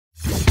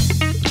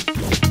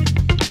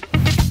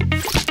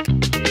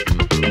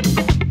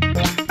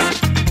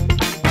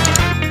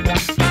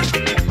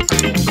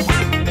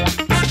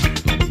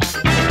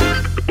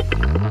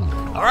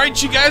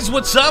Alright, you guys,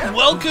 what's up?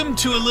 Welcome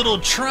to a little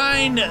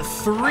Trine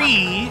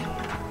 3.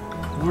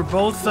 We're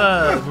both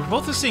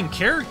the same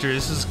character.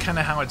 This is kind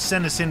of how it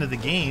sent us into the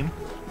game.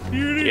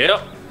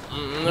 Yep.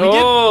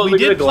 We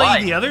did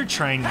play the other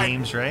Trine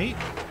games, right?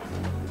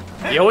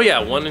 Oh yeah,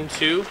 1 and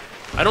 2.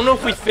 I don't know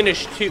if we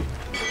finished 2.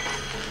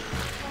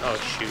 Oh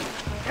shoot.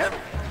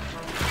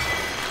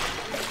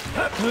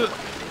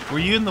 Were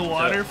you in the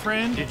water,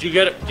 friend? Did you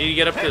get up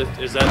to?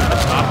 Is that the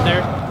top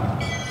there?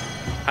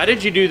 How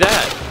did you do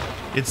that?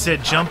 It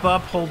said jump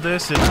up, hold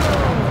this, and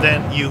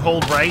then you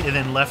hold right and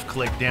then left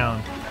click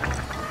down.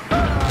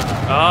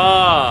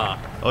 Ah.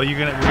 Oh, we're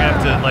gonna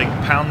have to like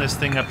pound this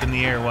thing up in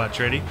the air.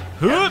 Watch, ready?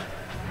 Hoop!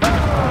 That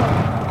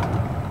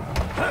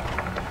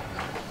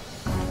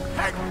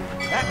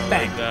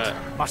bandit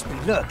must be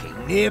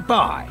lurking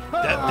nearby.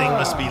 That thing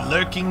must be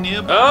lurking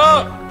nearby.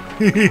 Oh.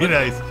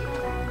 Nice.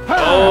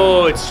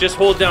 Oh, it's just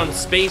hold down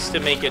space to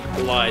make it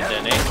glide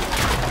then, eh?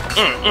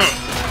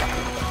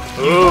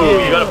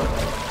 Oh, you gotta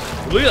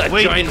look at that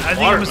Wait, giant I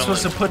think I'm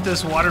supposed to put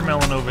this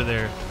watermelon over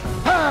there.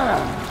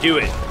 Do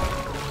it.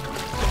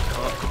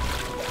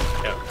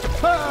 Yeah.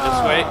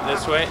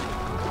 This way.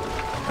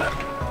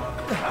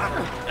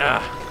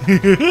 Ah.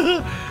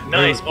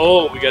 Nice.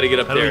 Oh, we gotta get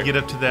up there. How do we get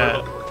up to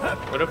that?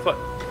 What if I...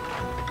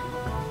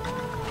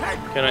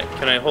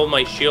 Can I hold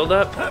my shield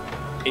up?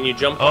 Can you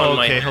jump on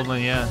my... Oh, okay, hold on,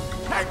 yeah.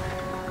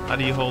 How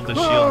do you hold the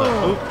shield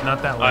up? Oop,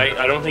 not that way.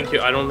 I don't think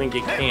you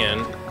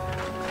can.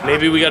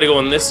 Maybe we gotta go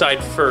on this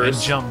side first.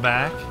 And jump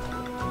back.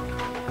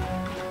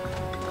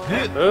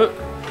 Well,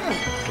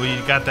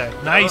 you got that.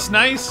 Nice,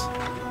 nice.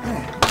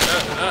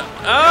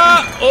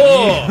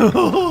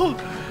 Oh!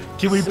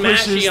 Can we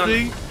push this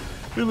thing?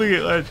 Look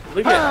at that.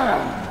 Look at.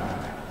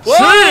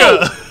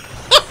 Whoa!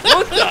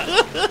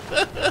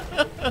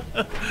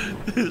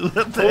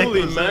 What the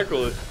Holy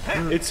mackerel!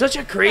 It's such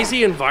a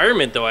crazy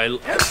environment, though.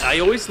 I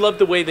always loved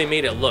the way they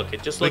made it look.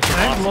 It just looks Can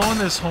awesome. I blow in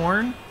this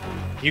horn?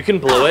 You can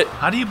blow it.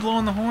 How do you blow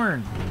in the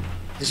horn?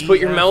 Just put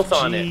your mouth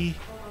on it.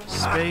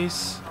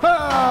 Space.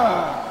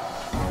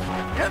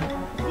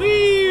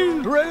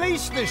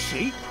 Release the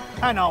sheep,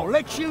 and I'll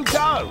let you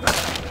go.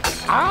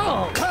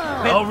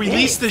 Oh,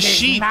 release the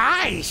sheep.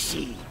 My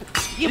sheep.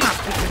 You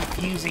must be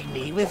confusing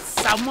me with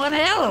someone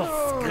else,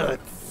 good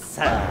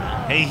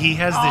sir. Hey, he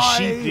has the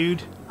sheep,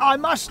 dude. I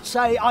must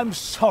say I'm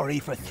sorry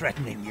for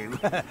threatening you.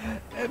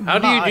 How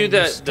do you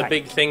do the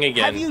big thing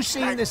again? Have you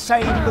seen the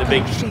same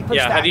looking sheep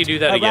as how do you do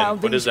that again?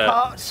 What is that?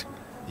 Parts?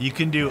 You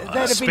can do They'd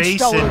have been space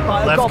stolen and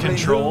by a left goblin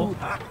control.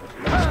 who-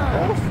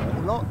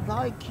 Awful lot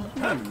like you.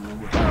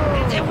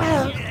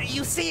 Well,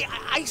 you see,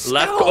 I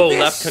stole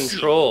left this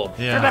control.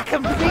 sheep from a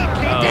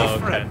completely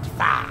different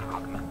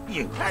farm.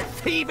 You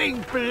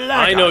thieving blood.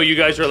 I know you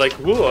guys are like,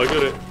 whoa, I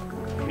gotta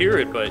hear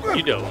it, but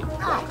you don't.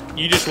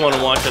 You just want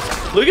to watch us.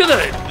 Look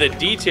at the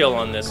detail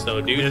on this,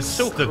 though, dude. It's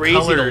so the crazy.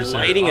 colors The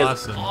lighting are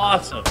is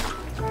awesome.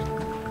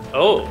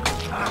 Oh.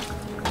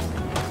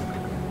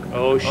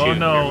 Oh shoot! Oh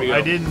no, Here we go.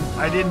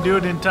 I didn't do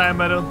it in time.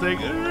 I don't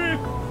think.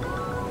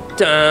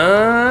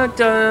 Dun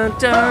dun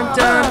dun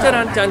dun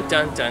dun dun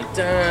dun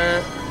dun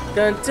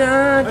dun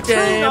dun A true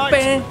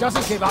knight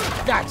doesn't give up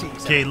that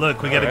easy. Okay,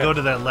 look, we gotta go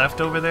to that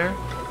left over there.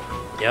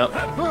 Yep.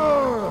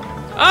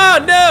 Oh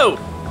no!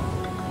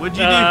 What'd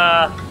you do?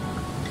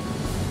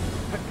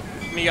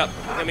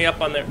 Get me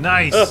up on there.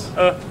 Nice.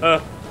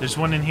 There's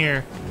one in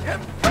here.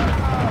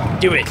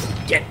 Do it.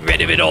 Get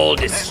rid of it all.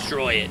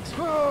 Destroy it.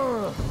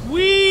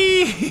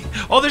 Whee!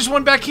 Oh, there's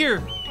one back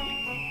here.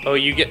 Oh, are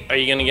you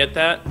gonna get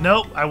that?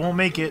 Nope, I won't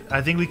make it.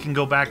 I think we can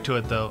go back to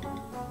it though.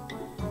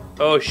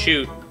 Oh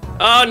shoot!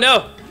 Oh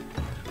no!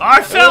 Oh,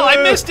 I fell. I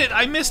missed it.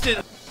 I missed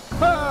it.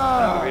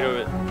 Right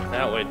over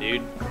that way,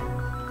 dude.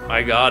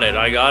 I got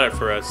it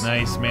for us.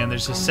 Nice, man.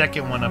 There's a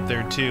second one up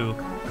there too.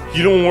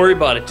 You don't worry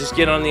about it. Just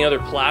get on the other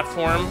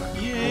platform.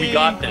 Yay. We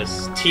got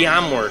this.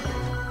 Teamwork.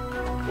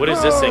 What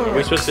is this thing? Are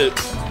we supposed to?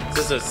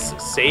 Is this a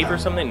save or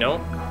something?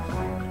 No.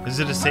 Is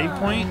it a save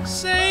point?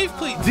 Save,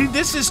 please. Dude,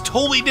 this is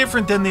totally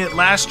different than the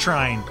last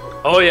Trine.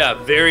 Oh yeah,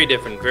 very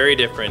different. Very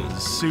different.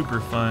 Super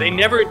fun. They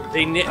never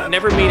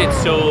made it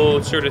so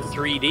sort of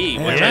 3D.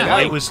 Which I Yeah,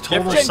 like. it was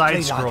total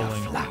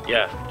side-scrolling.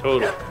 Yeah,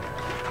 total. Look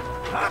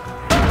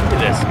at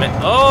this, man.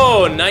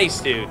 Oh, nice,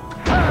 dude.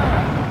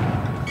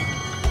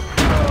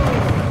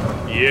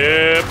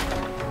 Yep.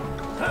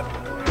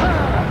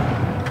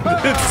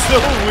 It's so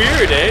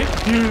weird, eh?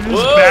 Dude,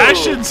 just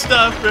bashing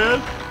stuff,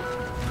 man.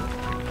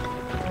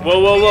 Whoa,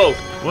 whoa, whoa.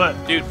 What?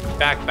 Dude,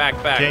 back.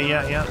 Okay,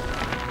 yeah.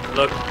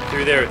 Look,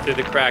 through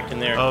the crack in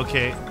there.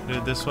 Okay, do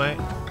it this way.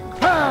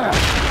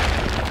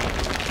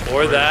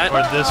 Or that.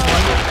 Or this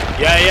one.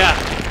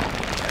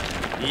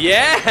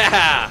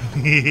 Yeah!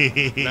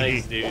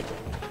 Nice, dude.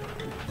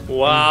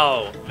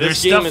 Wow. There's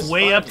stuff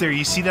way up there.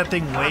 You see that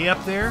thing way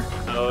up there?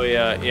 Oh,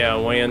 yeah,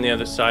 way on the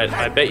other side.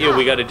 I bet you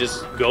we gotta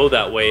just go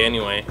that way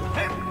anyway.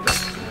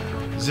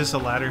 Is this a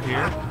ladder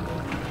here?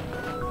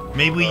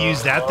 Maybe we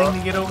use that thing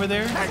to get over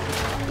there?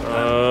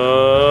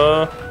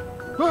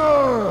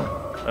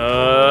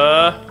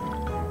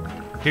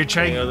 Here,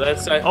 try. That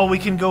side. Oh, we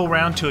can go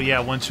around to it, yeah,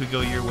 once we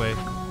go your way.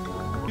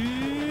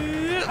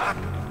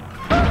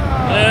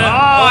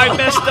 I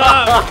messed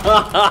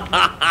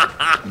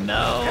up.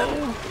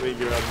 No. Let me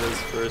grab this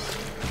first.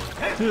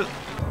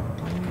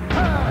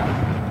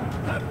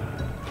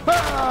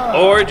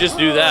 Or just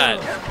do that.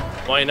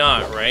 Why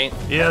not, right?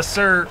 Yes,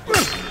 sir.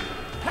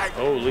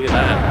 Oh, look at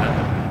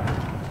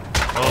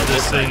that. Oh,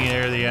 this thing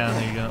here. Yeah,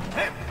 there you go.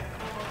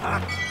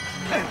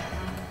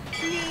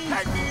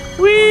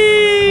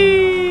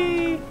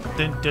 Whee!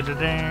 Dun, dun, dun,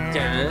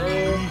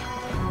 dun.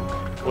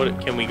 What?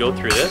 Can we go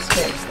through this?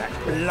 There's that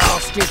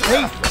blasted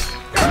thief.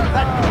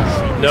 That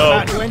sheep is No.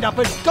 about to end up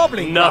as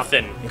gobbling.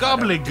 Nothing.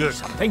 Gobbledygook.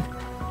 Something.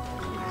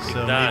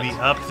 So that. maybe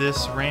up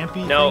this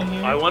rampy No, thing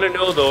here? I want to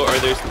know though, are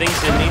there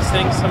things in these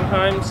things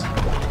sometimes?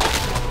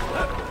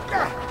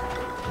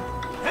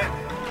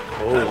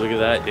 Oh, look at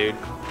that, dude.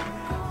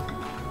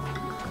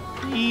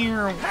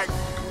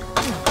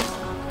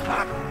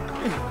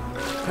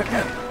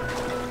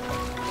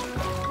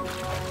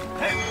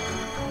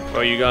 Oh,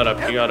 you got up.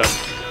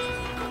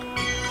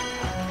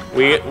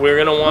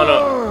 We're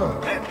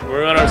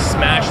gonna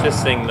smash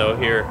this thing though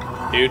here,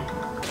 dude.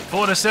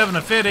 4 to 7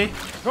 to 50.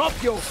 Drop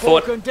your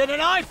fork and dinner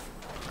knife.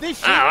 This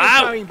sheep Ow, is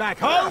ow. going back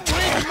home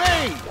with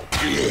me.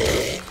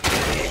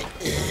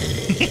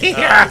 Is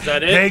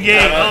that it? Peggy.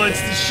 Oh,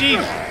 it's the sheep.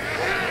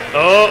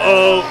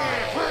 Oh.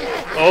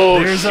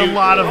 There's a shoot.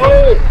 lot of Oh.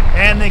 them.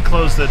 And they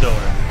close the door.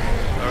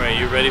 All right,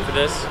 you ready for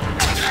this?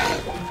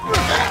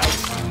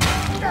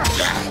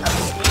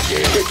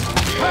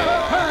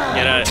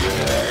 Get out of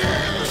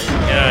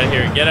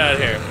here. Get out of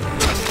here.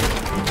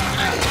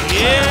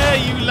 Yeah,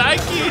 you like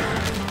it.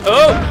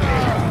 Oh!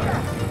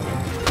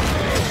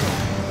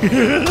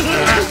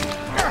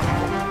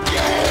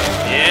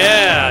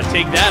 Yeah,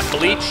 take that,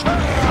 bleach.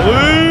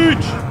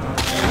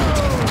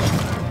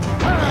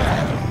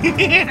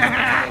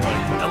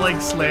 I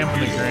like slamming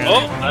the ground.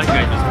 Oh, that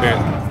guy just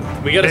barely.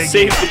 We gotta Big.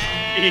 save the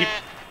sheep.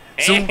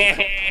 So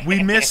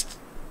we missed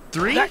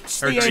 3?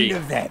 That's Or the two? end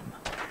of them.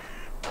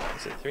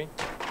 Is it 3?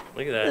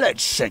 Look at that.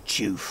 Let's set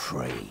you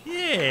free.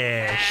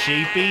 Yeah,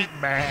 sheepy.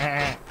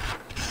 Bah.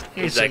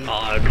 He's like, oh,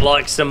 I'd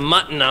like some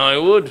mutton, I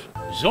would.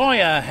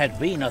 Zoya had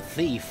been a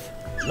thief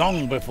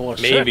long before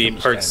Maybe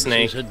part circumstances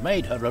snake. had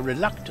made her a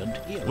reluctant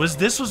hero.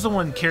 This was the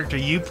one character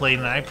you played,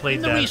 and I played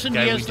In the that recent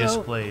guy we years, just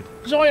though, played.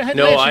 Zoya had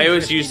No, less I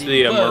always interested used in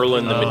the birth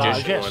Merlin than the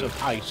Magician largesse one. of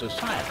high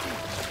society.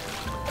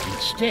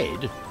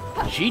 Instead,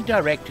 she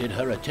directed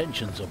her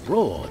attentions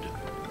abroad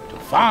to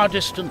far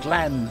distant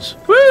lands,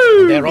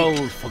 Woo! their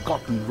old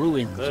forgotten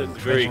ruins. That's and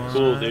very treasures.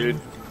 cool, dude.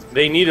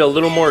 They need a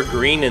little more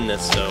green in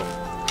this, though.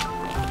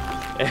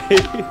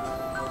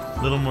 A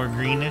little more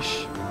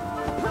greenish.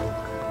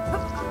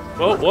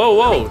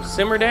 Whoa.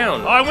 Simmer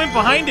down. Oh, I went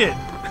behind it.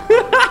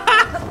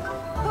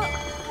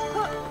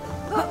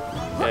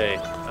 Okay,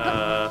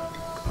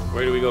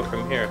 where do we go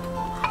from here?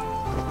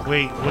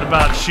 Wait, what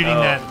about shooting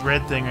Oh. that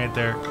red thing right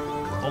there?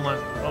 Hold on.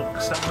 Oh,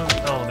 stop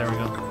moving. Oh, there we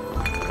go.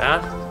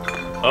 That?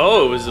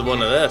 Oh, it was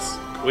one of this.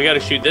 We gotta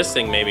shoot this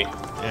thing, maybe.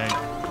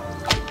 Yeah.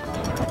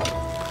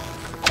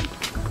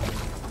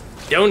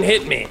 Don't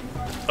hit me.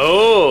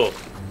 Oh.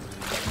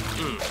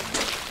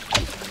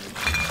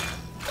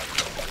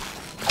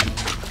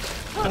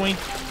 Doink.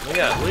 Look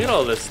at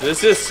all this.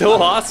 This is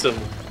so awesome.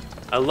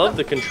 I love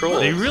the controls.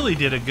 They really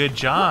did a good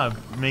job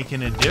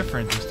making it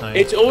different this time.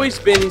 It's always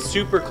been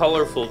super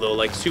colorful, though,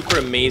 like super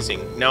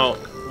amazing. Now,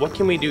 what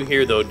can we do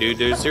here, though, dude?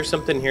 Is there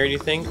something here, do you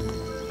think?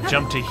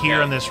 Jump to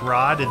here on this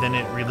rod, and then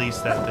it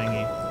released that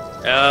thingy.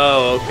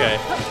 Oh, okay.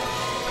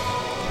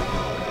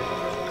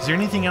 Is there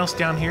anything else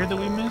down here that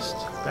we missed?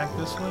 Back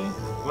this way?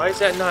 Why is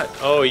that not?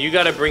 Oh, you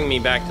gotta bring me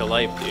back to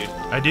life, dude.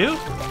 I do?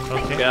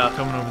 Okay, Yeah. I'm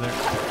coming over there.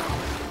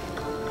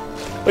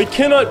 I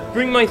cannot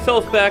bring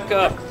myself back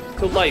up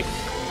to life.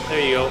 There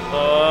you go.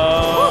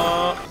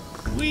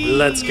 Whee!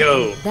 Let's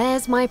go.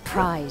 There's my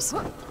prize.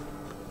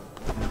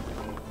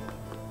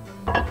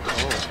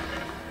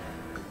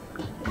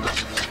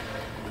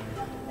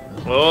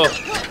 Oh.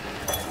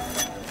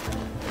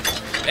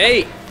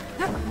 Hey!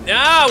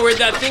 Ah, where'd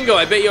that thing go?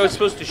 I bet you I was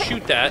supposed to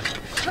shoot that.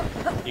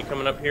 You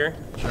coming up here?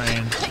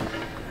 Trying.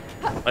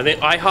 I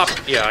think I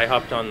hopped. Yeah, I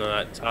hopped on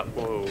that top.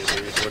 Whoa,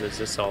 dude! What is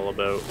this all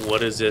about?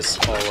 What is this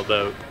all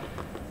about?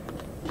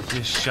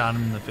 Just shot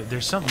him in the face.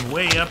 There's something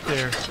way up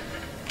there.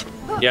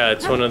 Yeah,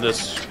 it's one of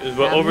this.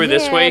 Over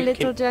this here, way.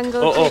 little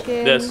jungle oh,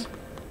 chicken. this.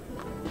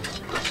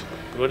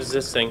 What is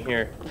this thing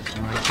here?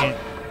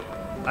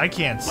 I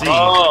can't see.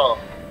 Oh.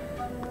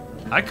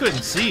 I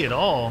couldn't see at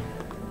all.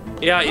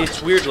 Yeah,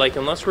 it's weird. Like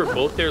unless we're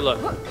both there, look.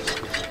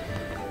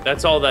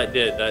 That's all that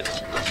did. That.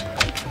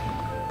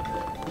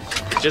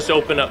 Just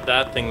open up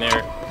that thing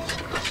there.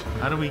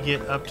 How do we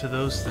get up to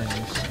those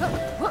things?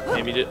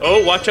 Maybe just.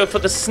 Oh, watch out for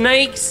the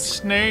snakes.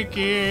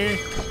 Snaky.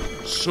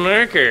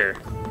 Snarker.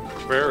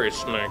 Very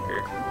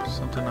snarker.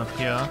 Something up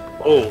here.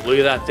 Oh, look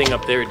at that thing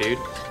up there, dude.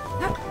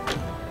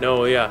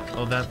 No, yeah.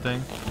 Oh, that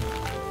thing.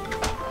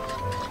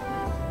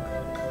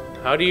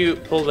 How do you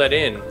pull that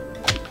in?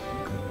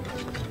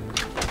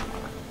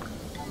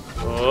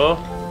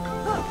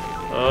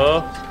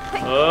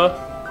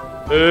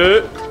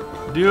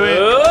 Do it.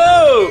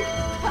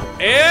 Oh!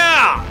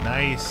 Yeah!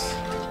 Nice.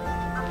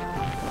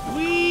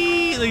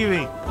 look at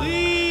me.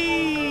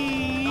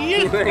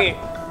 Whee!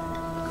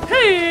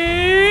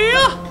 Hey!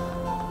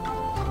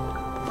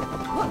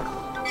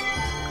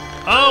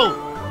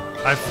 Oh!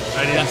 I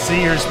didn't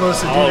see you were supposed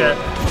to do that.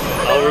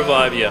 I'll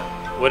revive you.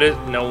 What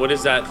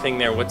is that thing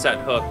there? What's that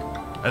hook?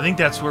 I think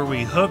that's where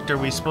we hooked. Are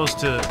we supposed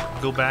to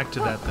go back to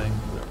that thing?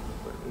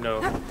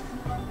 No.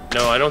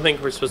 No, I don't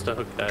think we're supposed to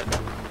hook that.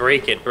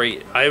 Break it.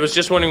 I was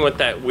just wondering what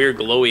that weird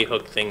glowy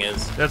hook thing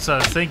is. That's what I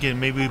was thinking.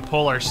 Maybe we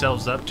pull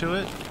ourselves up to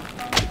it?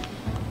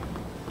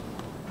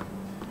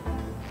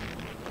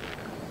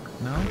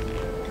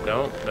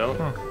 No? No.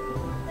 Huh.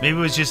 Maybe it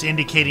was just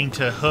indicating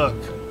to hook,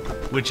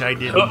 which I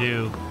didn't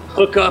do.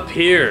 Hook up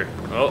here.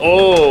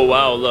 Oh,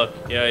 wow, look.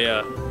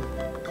 Yeah.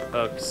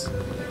 Hooks.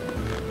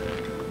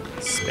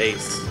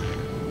 Space.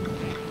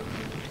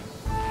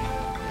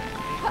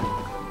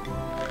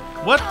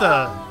 What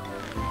the?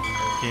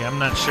 Okay, I'm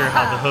not sure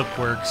how the hook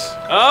works.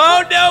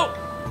 Oh, no!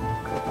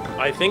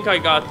 I think I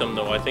got them,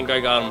 though. I think I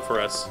got them for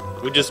us.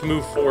 We just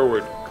move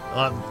forward.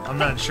 I'm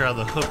not sure how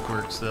the hook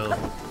works, though.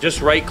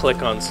 Just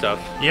right-click on stuff.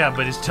 Yeah,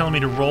 but it's telling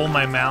me to roll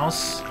my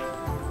mouse.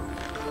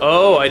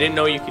 Oh, I didn't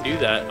know you could do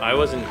that. I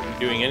wasn't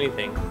doing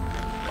anything.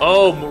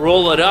 Oh,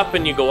 roll it up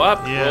and you go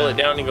up. Yeah. Roll it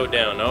down and you go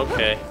down.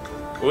 Okay.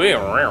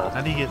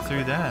 How do you get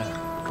through that?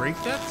 Break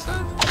that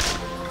stuff?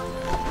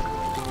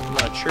 I'm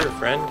not sure,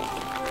 friend.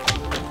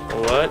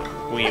 What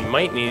we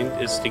might need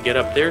is to get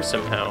up there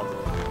somehow.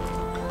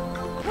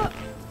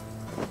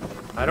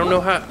 I don't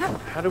know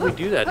how do we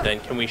do that then?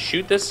 Can we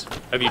shoot this?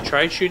 Have you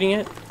tried shooting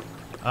it?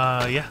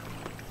 Yeah.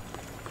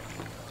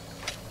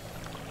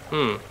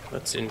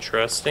 That's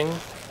interesting.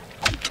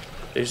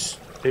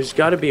 There's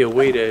got to be a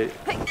way to.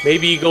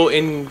 Maybe you go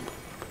in.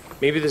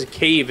 Maybe there's a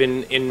cave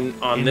in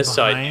on this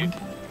behind?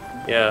 side.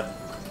 Yeah.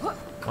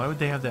 Why would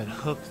they have that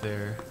hook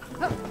there?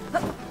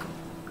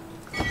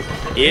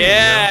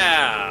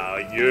 Yeah.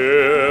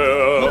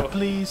 Hook,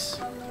 please.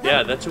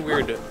 Yeah, that's a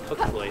weird hook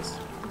place.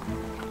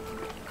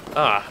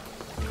 Ah.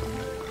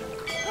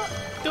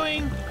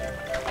 Doing.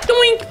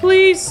 Doink,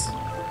 please.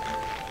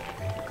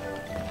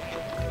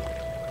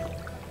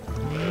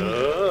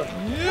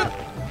 Yep.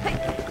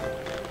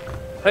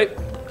 Hey.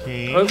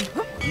 Okay. Oh.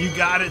 You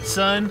got it,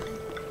 son.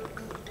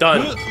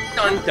 Done.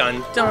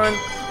 Done.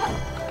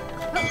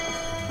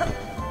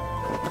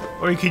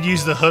 Or you could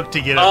use the hook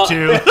to get up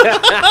too.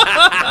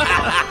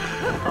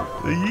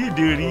 You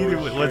do it either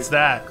way. What's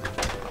that?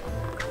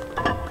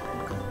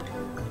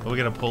 Are we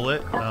gonna pull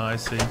it? Oh, I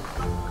see.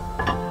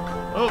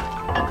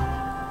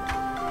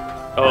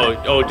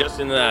 Oh, just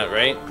into that,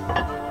 right?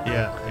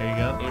 Yeah, there you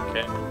go.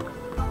 Okay.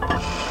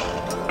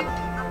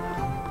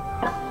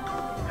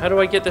 How do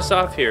I get this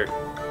off here?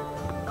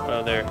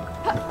 Oh, there.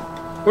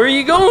 Where are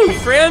you going,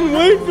 friend?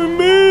 Wait for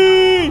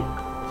me!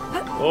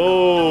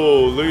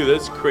 Oh, look at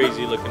this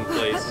crazy looking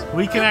place.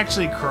 We can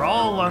actually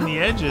crawl on the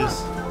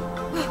edges.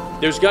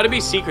 There's got to be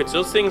secrets.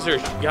 Those things are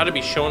got to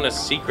be showing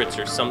us secrets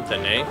or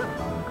something, eh?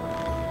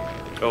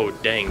 Oh,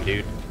 dang,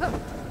 dude.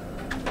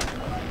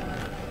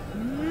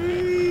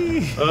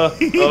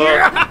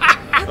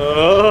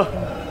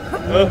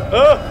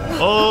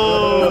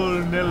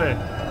 Oh, Nilly.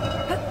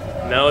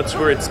 Now it's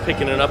where it's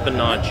picking it up a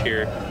notch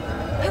here.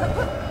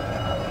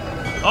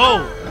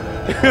 Oh,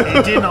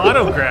 it didn't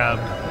auto grab.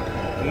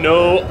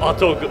 No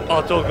auto.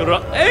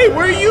 Hey,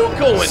 where are you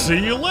going? See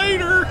you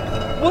later.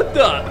 What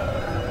the?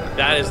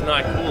 That is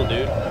not cool,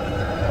 dude.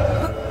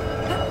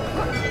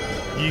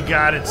 You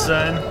got it,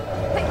 son.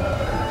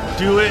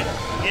 Do it.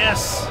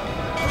 Yes.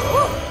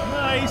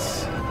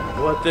 Nice.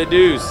 What the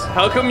deuce?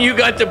 How come you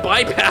got to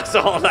bypass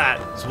all that?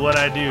 It's what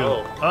I do.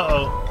 Oh.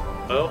 Uh-oh.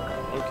 Oh,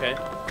 okay.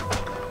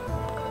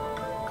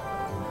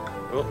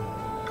 Oh.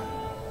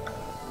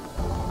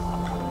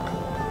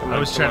 I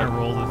was trying to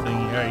roll the thing.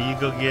 All right, you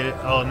go get it.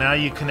 Oh, now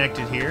you connect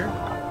it here?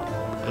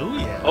 Oh,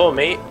 yeah. Oh,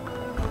 mate.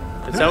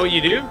 Is that what you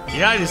do?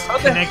 Yeah, I just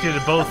connected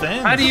at both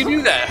ends. How do you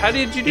do that? How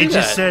did you do that? It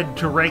just said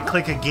to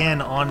right-click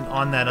again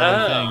on that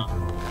other thing.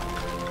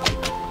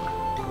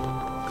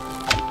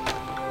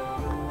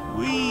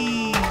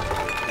 Whee!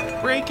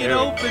 Break it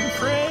open,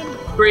 friend.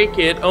 Break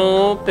it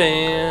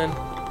open.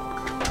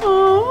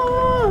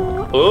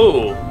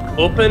 Oh,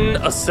 open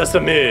a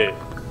sesame.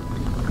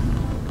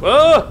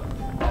 Oh!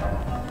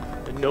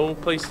 No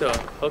place to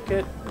hook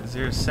it? Is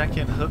there a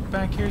second hook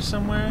back here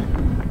somewhere?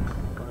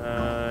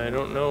 I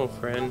don't know,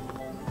 friend.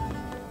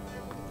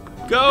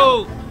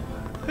 Go!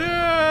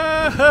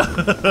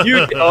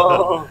 You.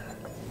 Oh.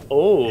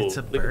 Oh. It's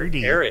a birdie. Look at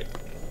the parrot.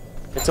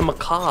 It's a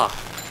macaw.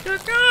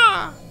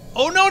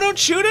 Oh no! Don't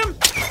shoot him!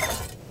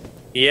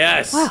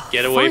 Yes. Wow,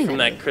 Get away from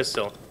finally. that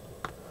crystal.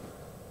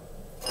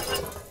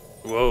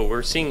 Whoa,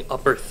 we're seeing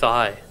upper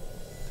thigh.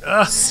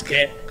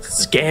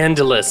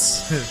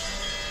 Scandalous.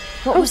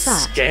 What was that?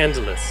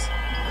 Scandalous.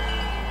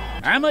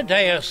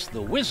 Amadeus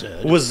the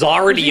wizard Was was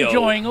Zardio.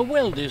 enjoying a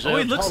well-deserved Oh,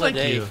 he looks like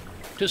holiday you.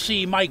 to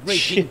see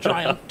migrating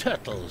giant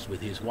turtles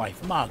with his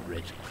wife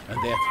Margaret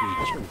and their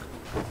 3 children.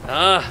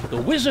 Ah, The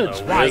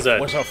wizard's A wife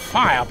wizard. was a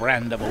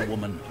firebrand of a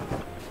woman,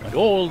 and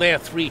all their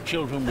 3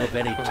 children were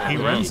very talented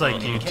runs like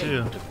when you, it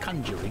came too. to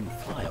conjuring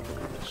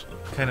fireballs.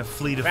 Kind of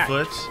fleet of Fact.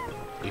 foot.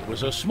 It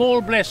was a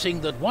small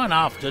blessing that one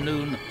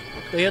afternoon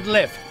they had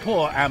left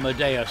poor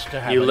Amadeus to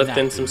have You a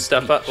lifting nap some in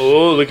stuff up? peace.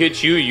 Oh, look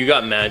at you. You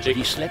got magic.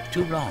 He slept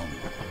too long.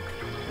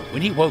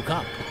 When he woke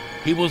up,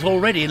 he was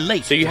already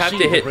late. So you have see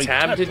to the hit great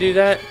tab to turtle. do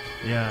that?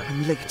 Yeah.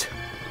 I'm late.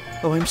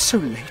 Oh, I'm so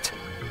late.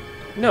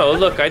 No,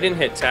 look, I didn't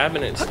hit tab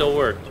and it still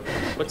worked.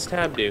 What's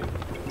tab do?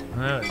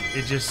 I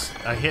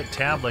hit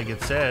tab like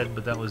it said,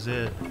 but that was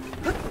it.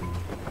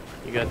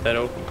 You got that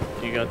open?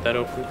 You got that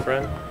open,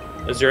 friend?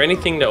 Is there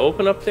anything to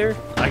open up there?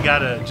 I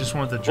got just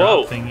one of the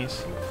drop Whoa.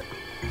 thingies.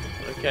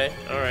 Okay,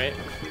 alright.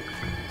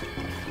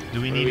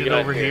 Do we What need do we it got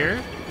over here?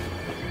 here?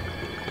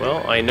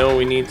 Well, I know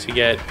we need to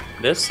get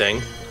this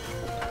thing.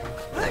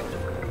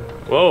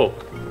 Whoa.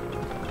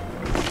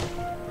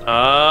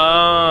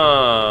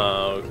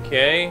 Ah,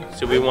 okay.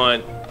 So we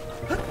want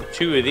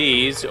 2 of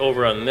these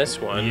over on this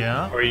one.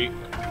 Yeah. Or you...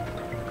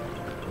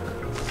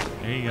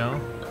 There you go.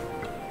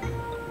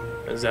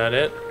 Is that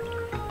it?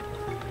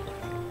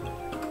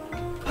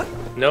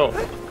 No.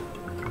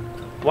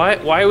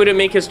 Why would it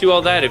make us do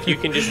all that if you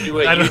can just do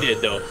what you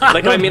did though?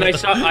 Like I mean I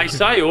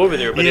saw you over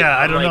there, but Yeah,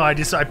 I I'm don't know.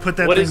 like, I put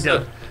that what thing is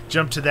down,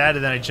 jumped to that,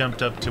 and then I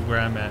jumped up to where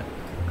I'm at.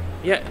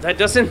 Yeah, that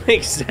doesn't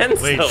make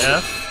sense Wait, though.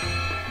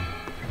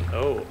 F?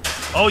 Oh.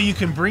 Oh, you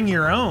can bring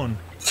your own.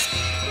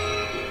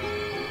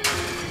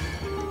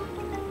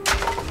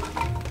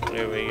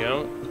 There we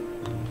go.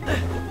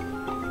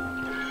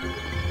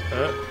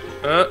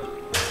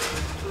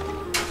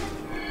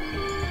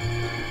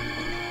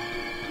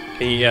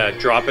 Can you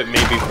drop it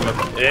maybe from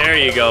up? There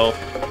you go.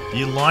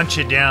 You launch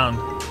it down.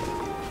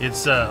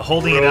 It's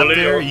holding it up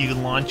there. You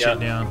can launch it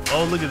down.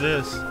 Oh, look at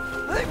this.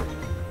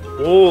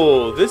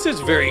 Whoa, this is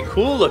very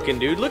cool looking,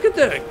 dude. Look at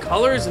the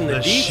colors and the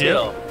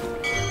detail.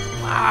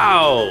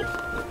 Wow.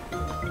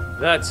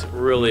 That's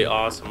really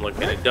awesome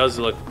looking. It does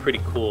look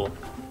pretty cool.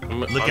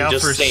 Look out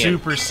for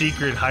super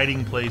secret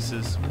hiding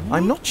places.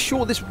 I'm not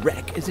sure this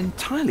wreck is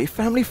entirely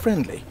family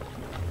friendly.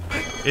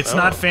 It's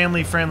not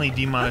family friendly,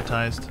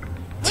 demonetized.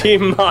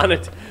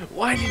 Demonetized.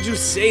 Why did you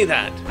say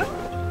that?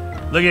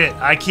 Look at it.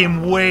 I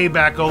came way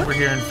back over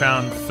here and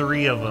found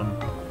 3 of them.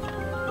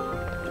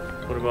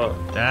 What about?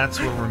 That's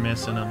where we're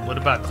missing them. What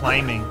about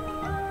climbing?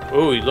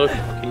 Oh, look.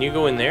 Can you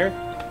go in there?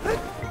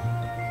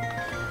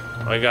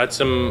 I got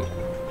some.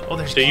 Oh,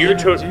 there's So you're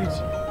dudes.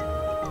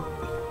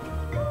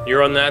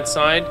 You're on that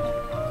side.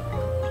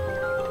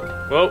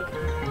 Whoa.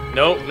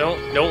 No,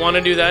 don't want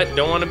to do that.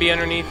 Don't want to be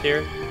underneath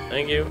here.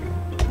 Thank you.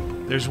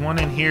 There's one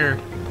in here.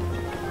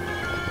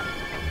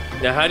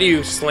 Now, how do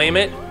you slam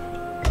it?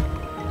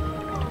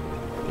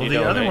 Well,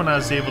 the other one I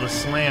was able to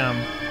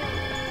slam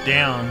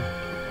down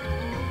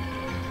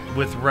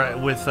with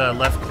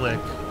left click.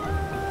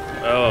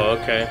 Oh,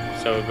 okay.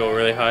 So go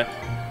really high.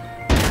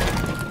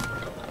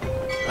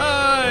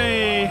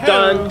 Hi!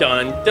 Dun,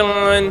 dun,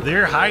 dun.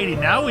 They're hiding.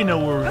 Now we know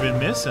where we've been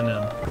missing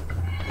them.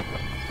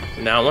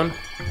 And that one?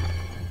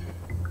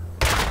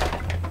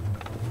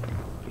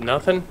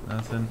 Nothing?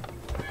 Nothing.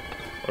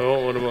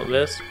 Oh, what about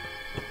this?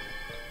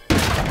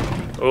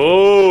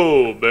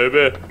 Oh,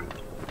 baby.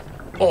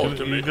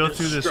 Ultimate you go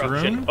through this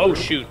destruction. room? Oh,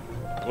 shoot.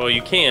 Well,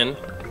 you can.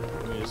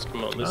 You just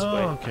come out this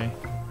way. Oh, okay.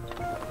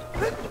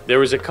 There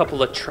was a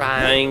couple of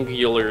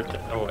triangular...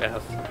 Oh,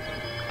 F.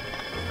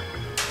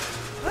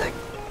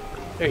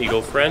 There you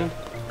go, friend.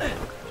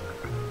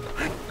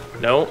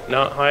 No,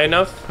 not high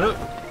enough.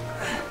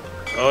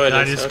 Oh, it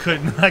is.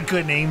 I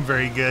couldn't aim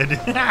very good.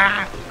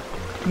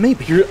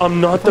 Maybe. I'm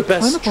not the if I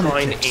climb best up on the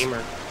Trine cliffs,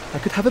 aimer. I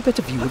could have a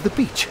better view of the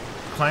beach.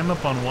 Climb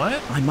up on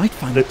what? I might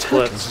find The the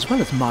turtles cliffs. as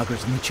well as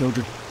Margaret and the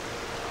children.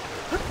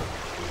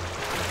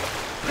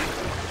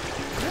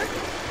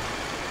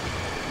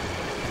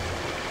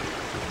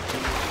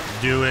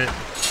 Do it.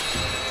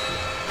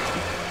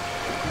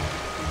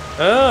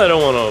 I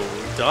don't want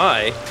to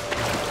die.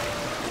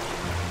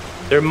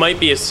 There might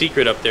be a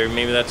secret up there.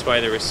 Maybe that's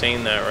why they were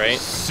saying that, right?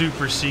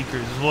 Super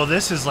secret. Well,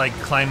 this is like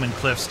climbing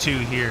cliffs too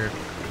here.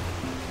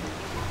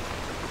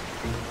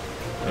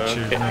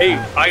 Okay. Hey,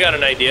 I got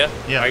an idea.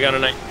 Yeah. I got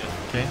an idea.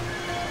 Okay.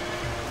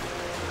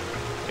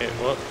 Okay,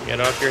 well, get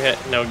off your head.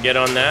 Now get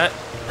on that.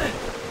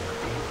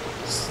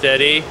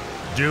 Steady.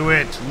 Do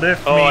it.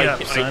 Lift Oh, me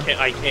up, son.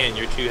 I can't.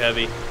 You're too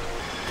heavy.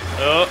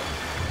 Oh.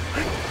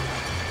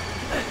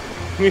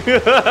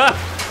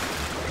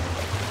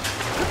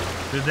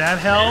 Did that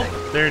help?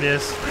 There it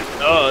is.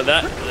 Oh,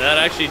 that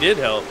actually did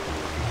help.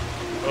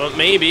 Well,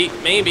 maybe.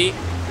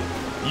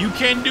 You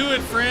can do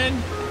it,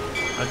 friend.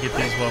 I'll get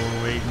these while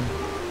we're waiting.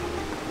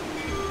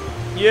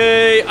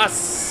 Yay,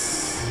 us!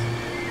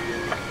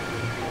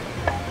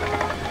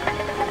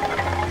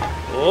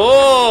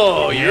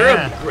 Oh, you're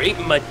a great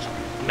magic.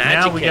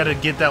 Now we gotta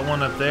get that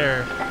one up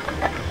there.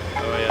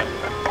 Oh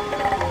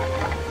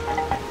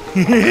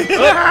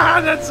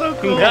yeah. That's so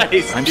cool.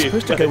 Nice. I'm dude.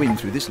 supposed to go in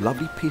through this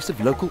lovely piece of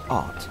local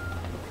art.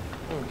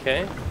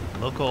 Okay.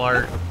 Local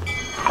art.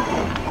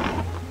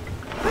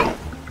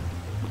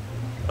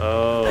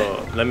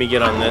 Oh, let me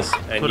get on this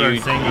and Put our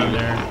thing on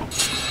there.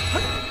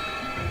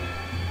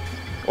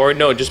 Or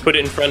no, just put it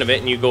in front of it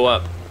and you go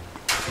up.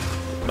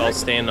 I'll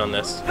stand on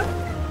this.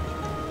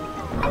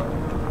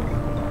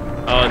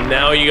 Oh,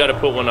 now you gotta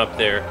put one up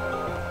there.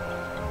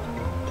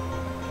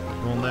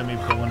 Won't let me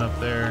put one up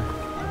there.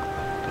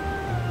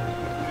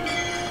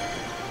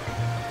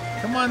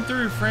 Come on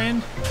through,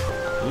 friend.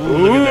 Ooh,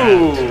 look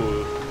at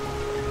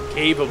that.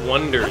 Cave of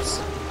Wonders.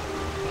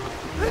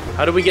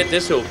 How do we get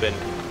this open?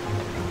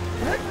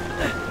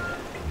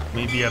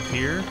 Maybe up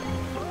here?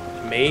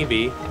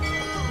 Maybe.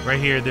 Right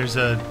here, there's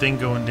a thing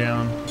going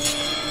down.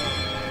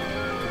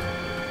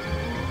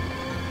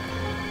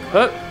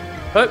 Hup,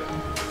 hup.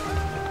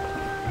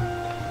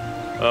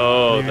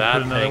 Oh, Maybe that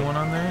put another thing. one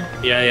on there?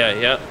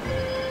 Yeah.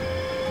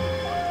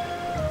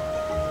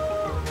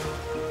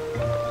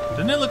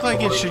 Doesn't it look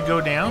like it should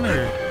go down,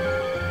 or?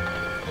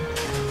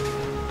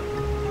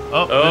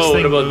 Oh, this Oh,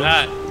 thing what about moved.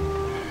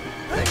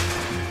 that?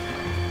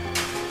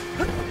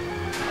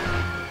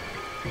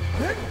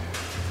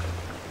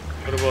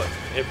 What about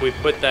if we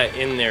put that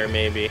in there,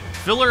 maybe?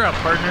 Fill her up,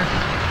 partner.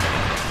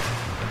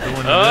 Go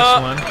into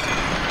this one.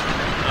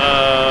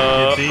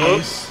 Get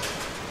these.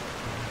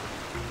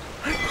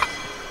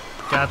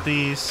 Got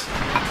these.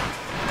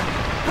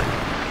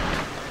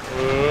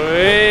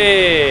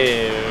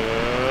 Wait.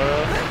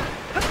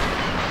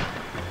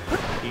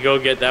 You go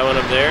get that one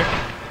up there.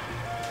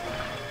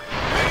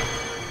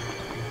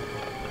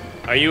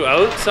 Are you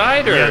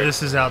outside, or Yeah,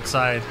 this is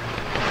outside.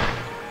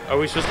 are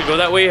we supposed to go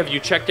that way? Have you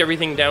checked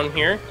everything down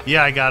here?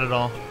 Yeah, I got it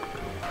all.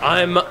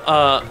 I'm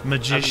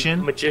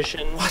Magician.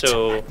 magician, What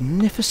so a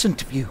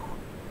magnificent view.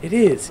 it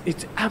is.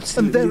 It's And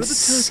absolutely there are the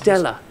turtles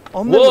stellar.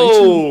 on their way to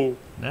Whoa!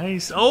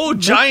 Nice. Oh,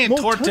 giant more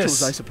tortoise.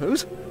 turtles, I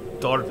suppose.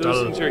 Those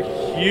Turtle. things are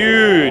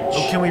huge.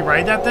 Oh, can we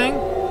ride that thing?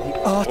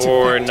 The artifact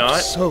Or of not.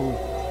 soul.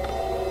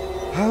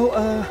 How,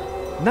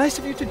 nice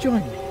of you to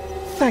join me.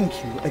 Thank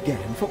you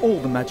again for all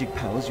the magic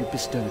powers you've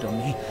bestowed on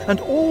me, and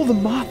all the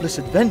marvelous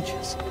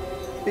adventures.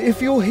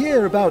 If you're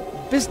here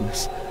about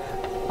business,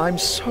 I'm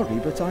sorry,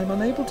 but I'm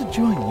unable to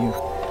join you.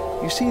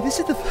 You see, this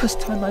is the first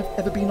time I've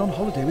ever been on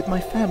holiday with my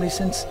family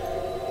since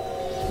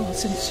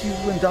you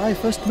and I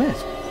first met.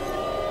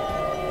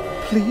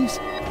 Please?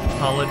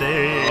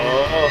 Holiday.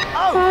 Oh,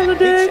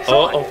 Holiday.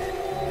 oh, oh.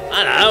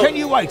 Hello. Can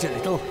you wait a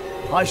little?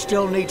 I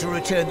still need to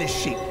return this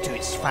sheep to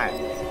its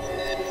family.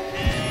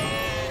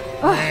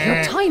 Oh,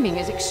 your timing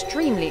is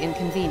extremely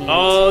inconvenient.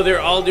 Oh, they're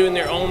all doing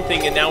their own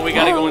thing, and now we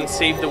gotta go and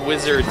save the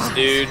wizards,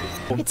 dude.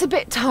 It's a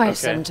bit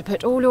tiresome Okay. to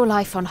put all your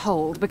life on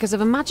hold because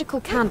of a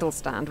magical candle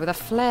stand with a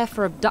flair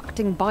for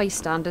abducting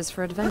bystanders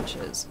for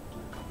adventures.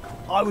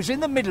 I was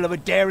in the middle of a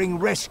daring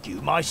rescue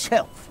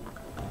myself.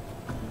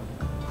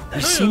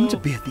 You seem to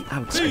be at the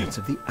outskirts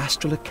of the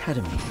Astral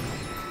Academy.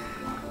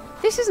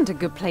 This isn't a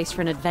good place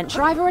for an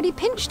adventure. I've already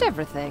pinched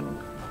everything.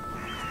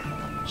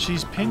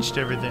 She's pinched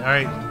everything. All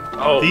right.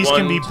 Oh, These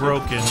can be 1, 2.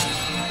 broken.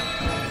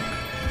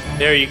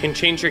 There, you can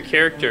change your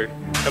character.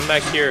 Come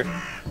back here.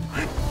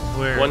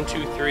 Where? 1,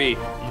 2, 3. You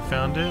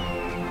found it?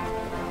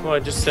 Well,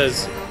 it just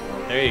says.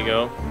 There you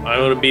go. I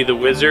want to be the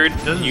wizard.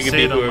 It doesn't You can say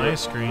be it on whoever. my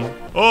screen.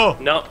 Oh!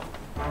 No,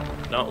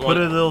 not one. Put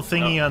a little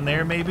thingy on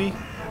there, maybe?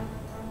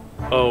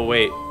 Oh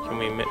wait, can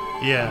we?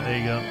 Yeah, there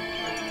you go.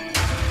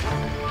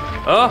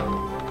 Oh.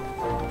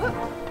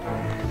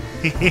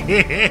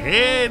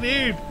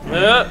 Dude!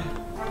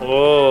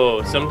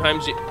 Oh,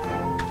 sometimes you.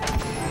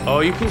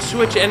 Oh, you can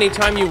switch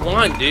anytime you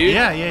want, dude.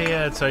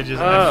 Yeah. So I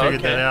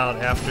figured that out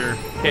after.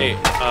 Okay,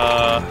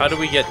 how do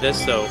we get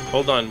this though?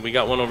 Hold on, we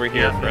got one over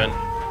here, Yeah. friend.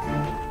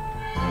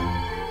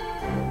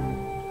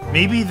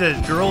 Maybe the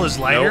girl is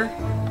lighter.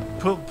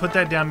 Put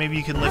that down. Maybe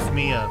you can lift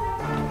me up.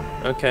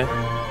 Okay.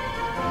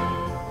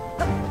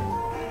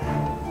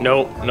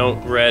 No,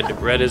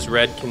 red. Red as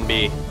red can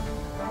be.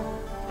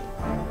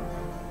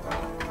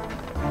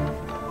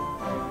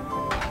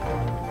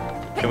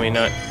 Can we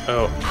not?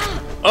 Oh.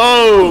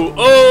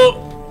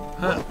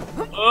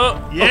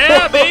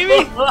 Yeah,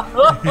 baby.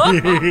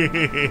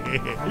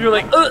 You're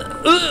like,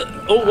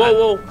 Oh,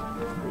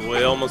 whoa.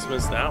 We almost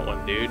missed that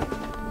one, dude.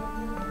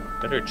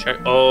 Better check.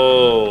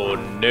 Oh,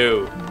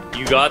 no.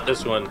 You got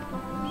this one.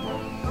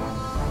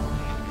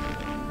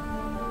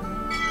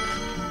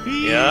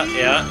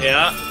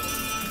 Yeah.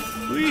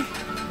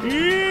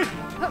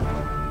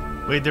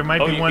 Wait, there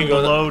might Oh, be you one can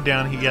go below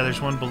down here. Yeah,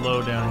 there's one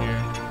below down here.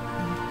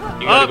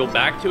 You gotta go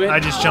back to it? I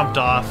just jumped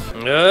off.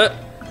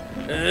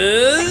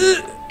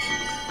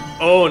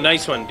 Oh,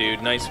 nice one,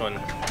 dude. Nice one.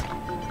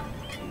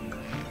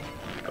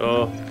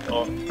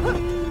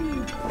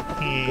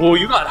 Oh,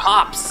 you got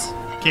hops.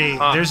 Okay,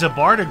 Huh. there's a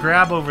bar to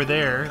grab over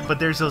there, but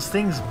there's those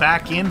things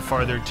back in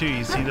farther too.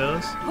 You see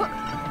those?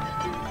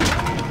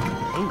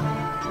 Ooh.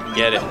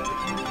 Get it.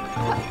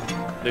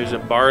 There's a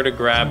bar to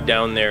grab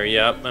down there.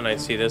 Yep, and I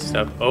see this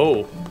stuff.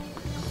 Oh.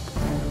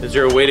 Is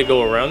there a way to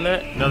go around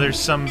that? No, there's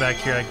some back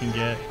here I can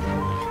get.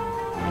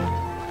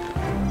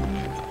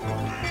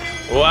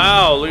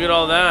 Wow, look at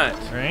all that.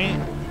 Right?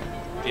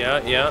 Yeah.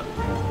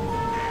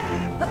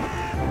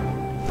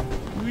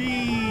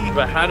 Whee!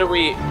 But how do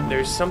we...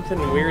 There's something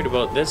weird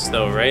about this,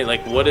 though, right?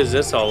 Like, what is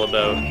this all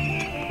about?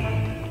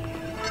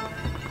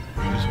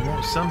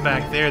 There's some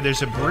back there.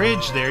 There's a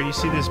bridge there. You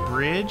see this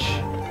bridge?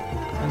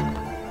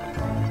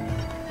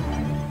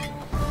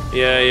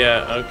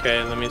 Yeah.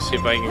 Okay, let me see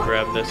if I can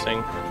grab this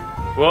thing.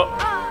 Whoa.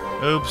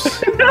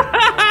 Oops.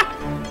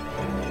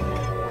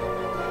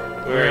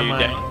 Where are you, am I?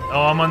 Dan?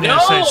 Oh, I'm on the No,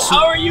 other side.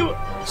 how are you?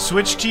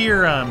 Switch to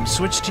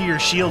your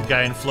shield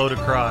guy and float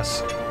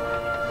across.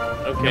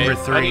 Okay. Number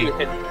How do 3. you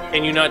hit?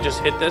 Can you not just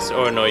hit this?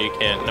 Oh no, you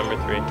can't. Number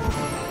 3.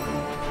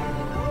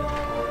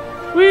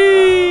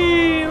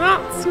 Whee!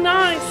 That's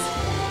nice.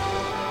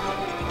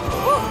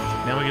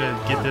 Now we gotta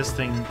get this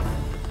thing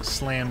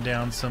slammed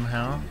down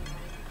somehow.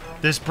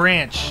 This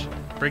branch.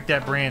 Break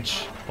that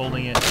branch.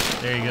 Holding it.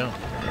 There you go.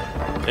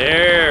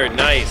 There,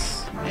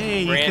 nice.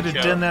 Hey, you Branch could have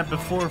out. done that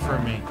before for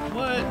me.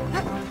 What?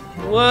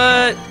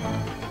 What?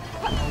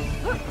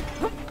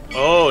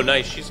 Oh,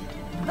 nice.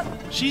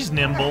 She's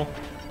nimble.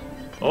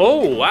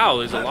 Oh, wow.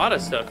 There's a lot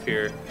of stuff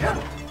here.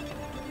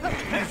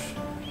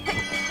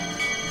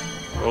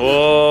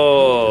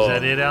 Oh. Is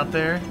that it out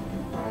there?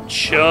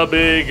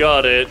 Chubby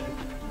got it.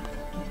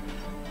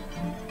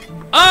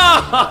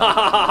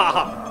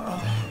 Ah!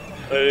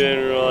 I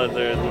didn't realize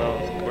there's no.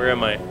 Where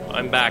am I?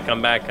 I'm back.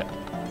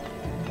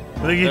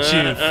 Look at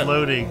you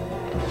floating.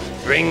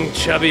 Bring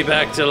Chubby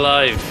back to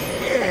life.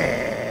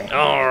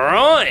 All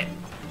right.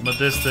 But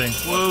this thing.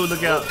 Whoa,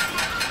 look out.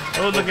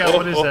 Oh, look out.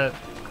 What is that?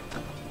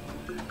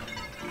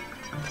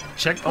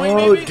 Checkpoint,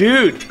 Oh, maybe?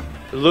 dude.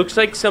 It looks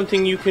like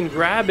something you can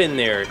grab in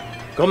there.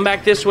 Come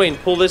back this way and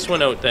pull this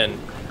one out then.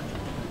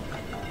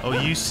 Oh,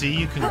 you see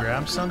you can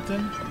grab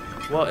something?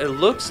 Well, it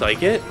looks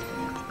like it.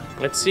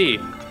 Let's see.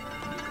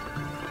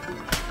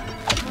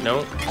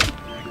 No.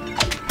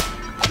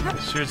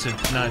 Sure it's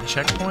not a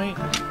checkpoint?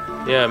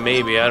 Yeah,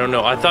 maybe. I don't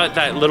know. I thought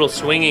that little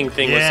swinging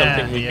thing was Yeah,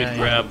 something we could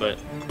grab, but...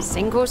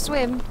 Sink or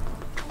swim.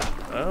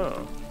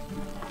 Oh.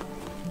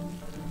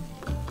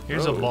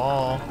 Here's a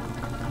ball.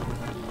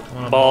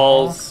 Want a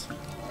Balls.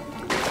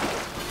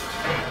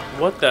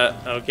 What the?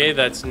 Okay,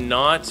 that's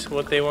not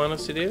what they want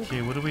us to do.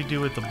 Okay, what do we do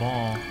with the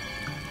ball?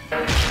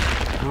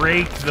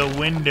 Break the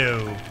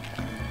window.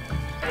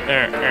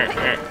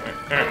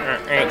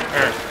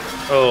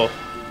 Oh.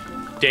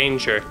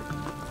 Danger.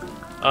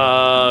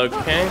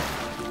 Okay.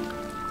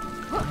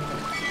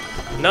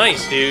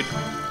 Nice, dude.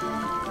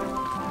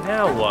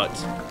 Now what?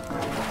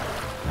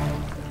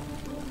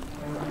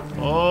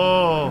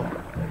 Oh.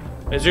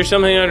 Is there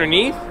something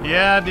underneath?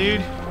 Yeah,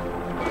 dude.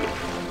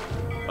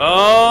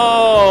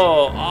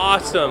 Oh,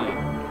 awesome.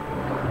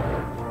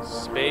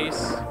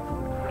 Space.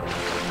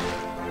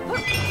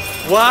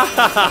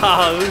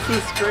 Wow, this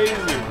is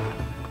crazy.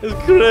 It's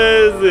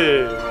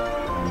crazy.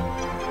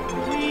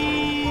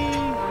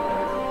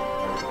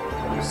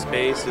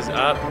 Space is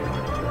up.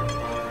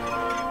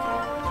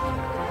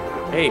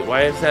 Hey,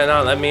 why is that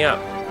not letting me up?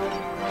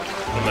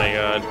 Oh my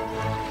god.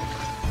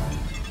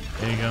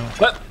 There you go.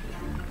 What?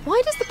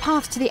 Why does the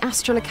path to the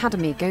Astral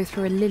Academy go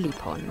through a lily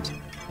pond?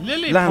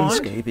 Lily pond?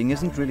 Landscaping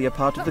isn't really a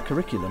part of the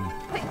curriculum.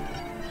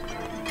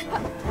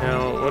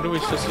 Now, what are we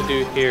supposed to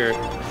do here?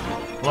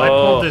 Well, I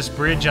pulled this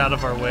bridge out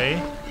of our way.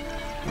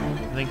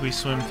 I think we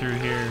swim through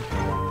here.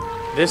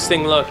 This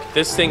thing, look.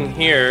 This thing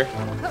here.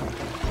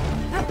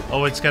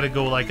 Oh, it's got to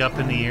go like up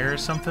in the air or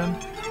something?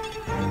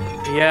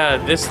 Yeah,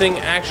 this thing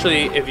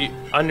actually, if you...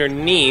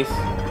 Underneath...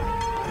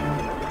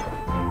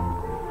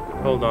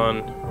 Hold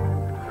on.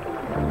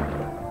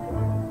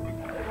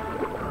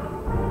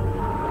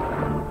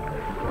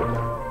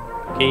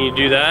 Can you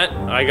do that?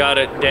 I got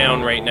it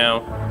down right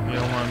now. You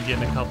know, I'm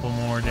getting a couple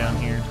more down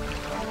here.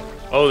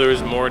 Oh,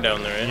 there's more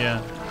down there, eh?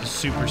 Yeah, a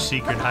super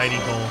secret hidey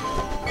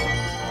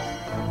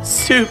hole.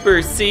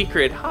 Super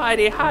secret.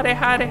 Hidey, hidey,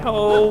 hidey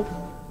hole.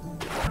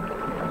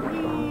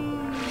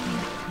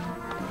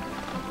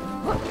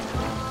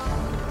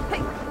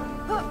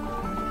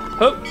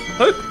 Hoop,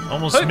 hoop.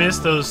 Almost hoop.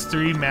 missed those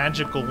 3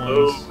 magical ones.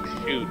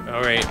 Oh, shoot.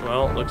 Alright,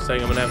 well, looks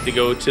like I'm gonna have to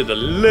go to the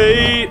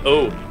late...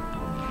 Oh.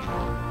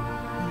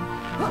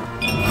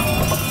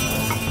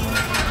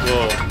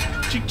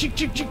 Whoa. Chick, chick,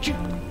 chick, chick, chick.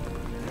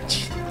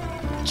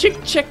 Chick,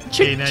 chick, Okay,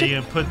 chick, now chick. you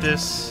gonna put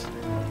this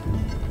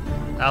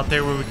out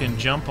there where we can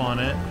jump on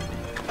it.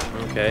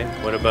 Okay,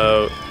 what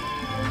about...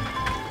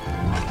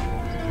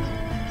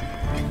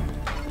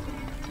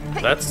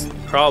 That's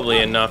probably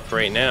enough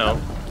right now.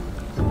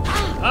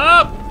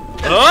 Up!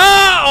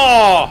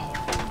 Oh!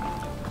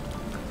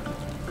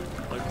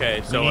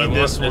 Okay, so We I need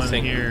want this one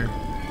thing. here.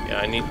 Yeah,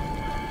 I need...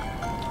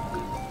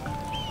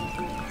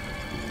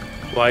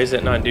 Why is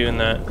it not doing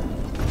that?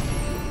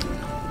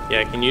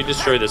 Yeah, can you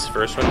destroy this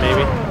first one,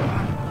 maybe?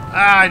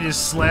 Ah, I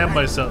just slammed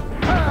myself.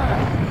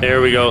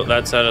 There we go,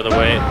 that's out of the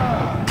way.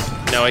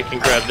 Now I can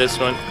grab this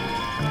one.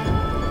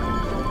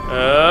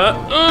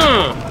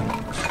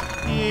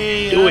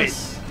 Do it.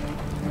 Yes.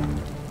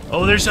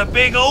 Oh, there's a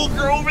big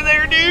ogre over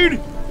there, dude!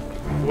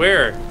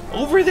 Where?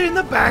 Over there in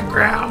the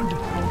background.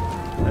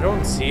 I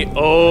don't see...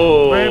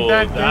 Oh, Right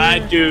back that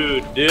there.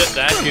 dude.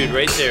 That dude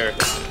right there.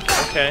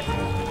 Okay.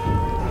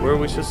 Where are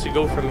we supposed to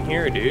go from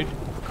here, dude?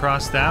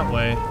 Across that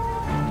way.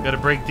 Gotta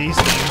break these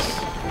things.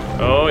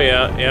 Oh,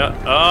 yeah, yeah.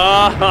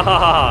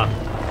 Ah,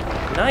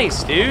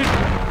 nice, dude.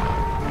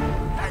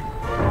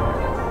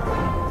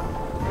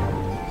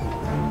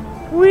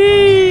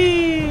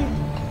 Whee!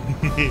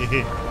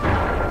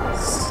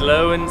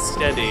 Slow and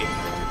steady.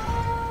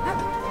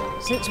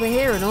 Since we're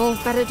here and all,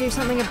 better do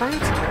something about it.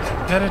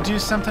 Gotta do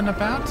something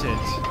about it.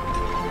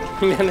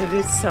 Gonna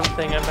do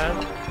something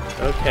about it.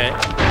 Okay.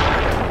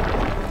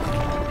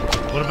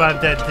 What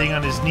about that thing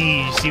on his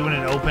knee? You see when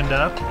it opened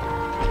up?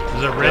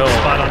 There's a red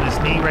spot on his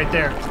knee right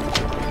there.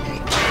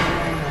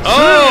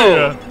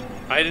 Oh!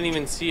 I didn't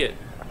even see it.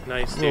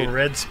 Nice, dude. Little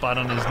red spot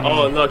on his knee.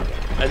 Oh, and look.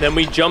 And then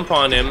we jump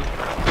on him.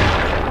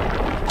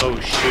 Oh,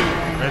 shoot.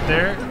 Right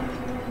there.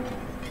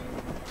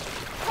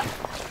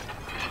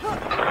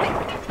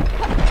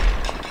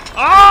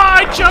 Oh,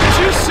 I jumped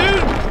too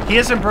soon. He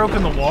hasn't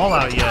broken the wall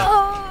out yet.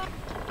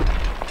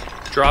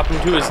 Drop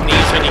him to his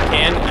knees when you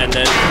can, and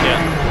then,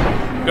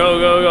 yeah. Go,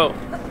 go, go.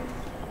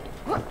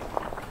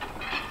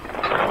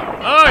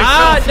 Oh, he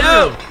fell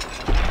through.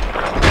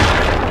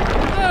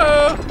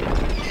 No!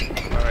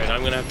 Alright,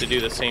 I'm gonna have to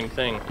do the same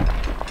thing.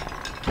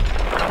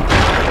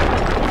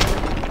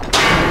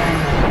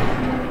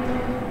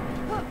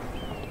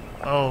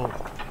 Oh.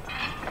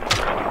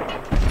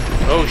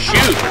 Oh,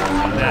 shoot!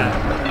 That.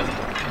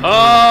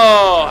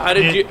 Oh, how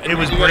did you... It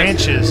was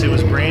branches. It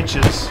was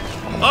branches.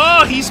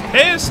 Oh, he's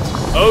pissed.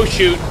 Oh,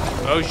 shoot.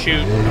 Oh,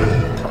 shoot.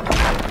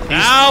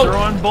 He's Ow!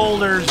 throwing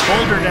boulders.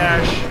 Boulder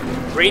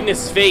dash. Right in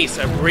his face.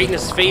 Right in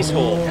his face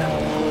hole.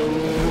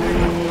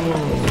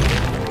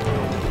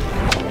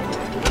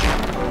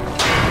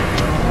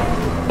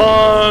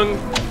 Bong!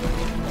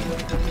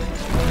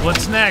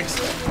 What's next?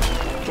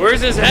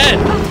 Where's his head?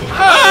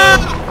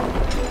 Ah!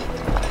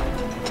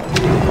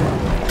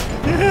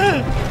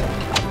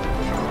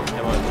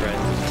 Come on,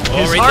 friends. Oh,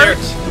 His right heart?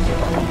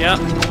 there. Yeah.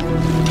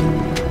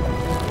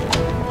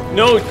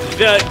 No,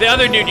 the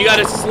other dude, you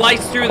gotta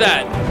slice through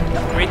that.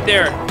 Right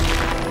there.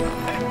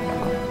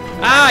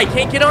 Ah, I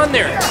can't get on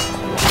there.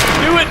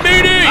 Do it,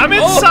 Moody! I'm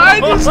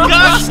inside his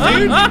guts,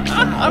 dude.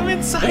 I'm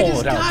inside his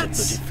Poured out of the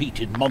guts.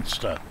 defeated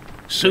monster,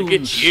 soon at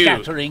you.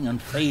 scattering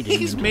and fading.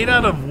 He's into made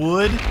out of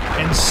wood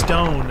and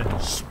stone.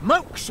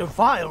 Smokes of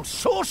vile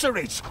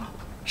sorceries.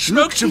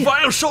 Smokes of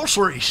vile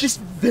sorceries.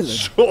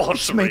 This villain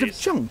is made of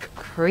junk.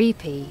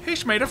 Creepy.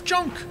 He's made of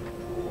junk.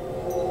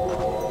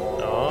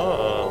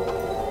 Oh.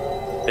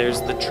 There's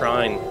the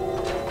Trine.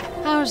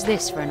 How's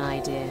this for an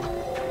idea?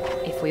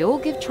 If we all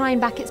give Trine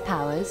back its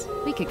powers,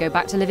 we could go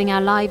back to living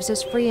our lives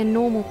as free and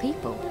normal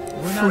people.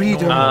 We're not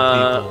Freedom.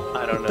 normal people.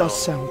 I don't It know. does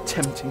sound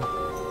tempting.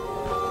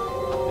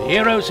 The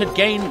heroes had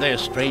gained their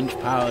strange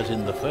powers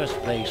in the first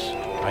place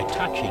by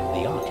touching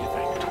the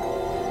artifact,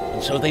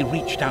 and so they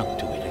reached out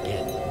to it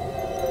again.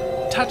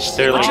 Touch.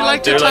 They're Would like- you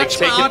like to they're like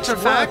touch my taking-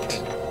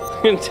 artifact?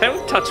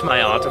 Don't touch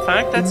my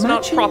artifact. That's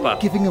not Imagine proper.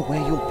 giving away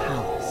your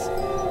powers.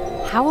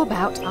 How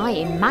about I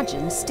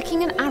imagine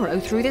sticking an arrow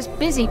through this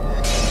busy...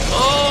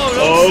 Oh,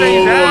 don't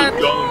say that.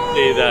 Don't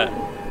say that.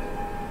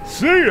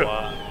 See ya.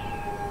 Wow.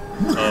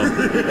 Oh.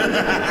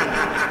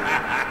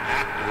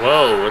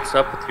 Whoa, what's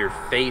up with your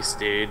face,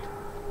 dude?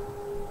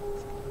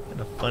 And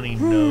a funny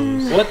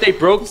nose. What? They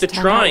broke the This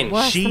turned out Trine.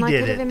 worse She than I did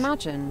could have it.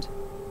 imagined.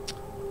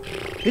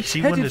 It's She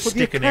headed wanted to for the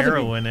stick an academy.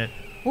 arrow in it.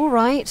 All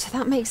right,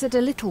 that makes it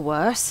a little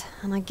worse,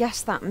 and I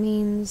guess that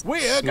means...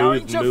 We're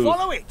going to move.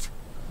 follow it.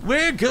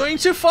 We're going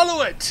to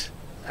follow it.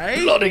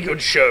 Eh? Bloody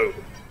good show.